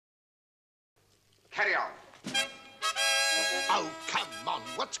Carry on. Oh, come on.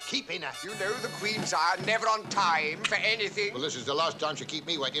 What's keeping her? You know the Queen's are never on time for anything. Well, this is the last time she'll keep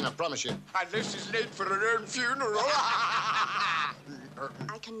me waiting, I promise you. Unless she's late for her own funeral. I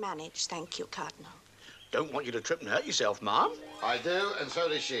can manage, thank you, Cardinal. Don't want you to trip and hurt yourself, Ma'am. I do, and so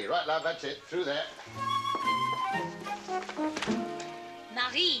does she. Right, love, that's it. Through there.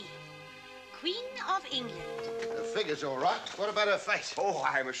 Marie, Queen of England. The figure's all right. What about her face? Oh,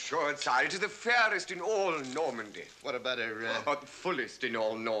 I'm assured, sire, it is the fairest in all Normandy. What about her, Oh, the fullest in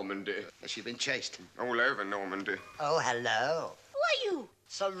all Normandy. Has she been chased? All over Normandy. Oh, hello. Who are you?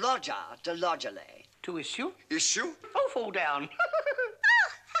 Sir Roger de Lodgerley. To issue? Issue? Oh, fall down.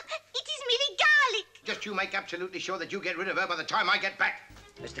 It is merely garlic. Just you make absolutely sure that you get rid of her by the time I get back.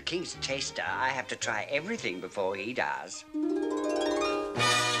 As the king's taster, I have to try everything before he does.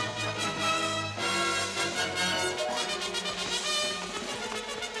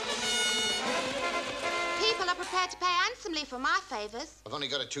 People are prepared to pay handsomely for my favours. I've only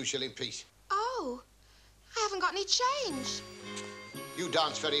got a 2-shilling piece. Oh, I haven't got any change. You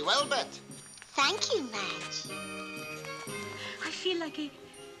dance very well, Bet. Thank you, Madge. I feel like a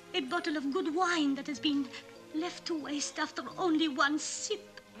bottle of good wine that has been left to waste after only one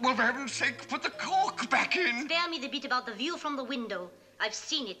sip. Well, for heaven's sake, put the cork back in. Spare me the bit about the view from the window. I've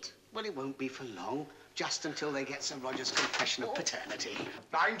seen it. Well, it won't be for long. Just until they get Sir Roger's confession of paternity.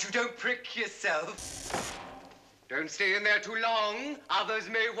 Mind you don't prick yourself. Don't stay in there too long. Others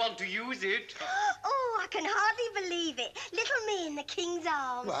may want to use it. Oh, I can hardly believe it. Little me in the king's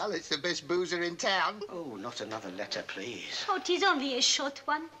arms. Well, it's the best boozer in town. Oh, not another letter, please. Oh, 'tis only a short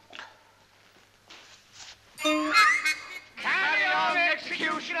one. Carry on,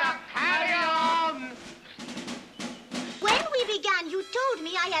 executioner! Carry on! When we began, you told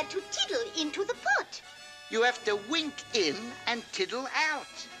me I had to tiddle into the pot. You have to wink in and tiddle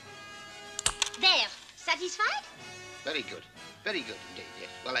out. There. Satisfied? Very good. Very good indeed, yes.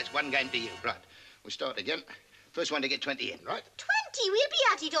 Well, that's one game to you. Right. We'll start again. First one to get 20 in, right? 20? We'll be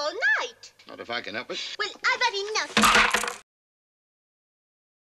at it all night. Not if I can help it. Well, I've had enough.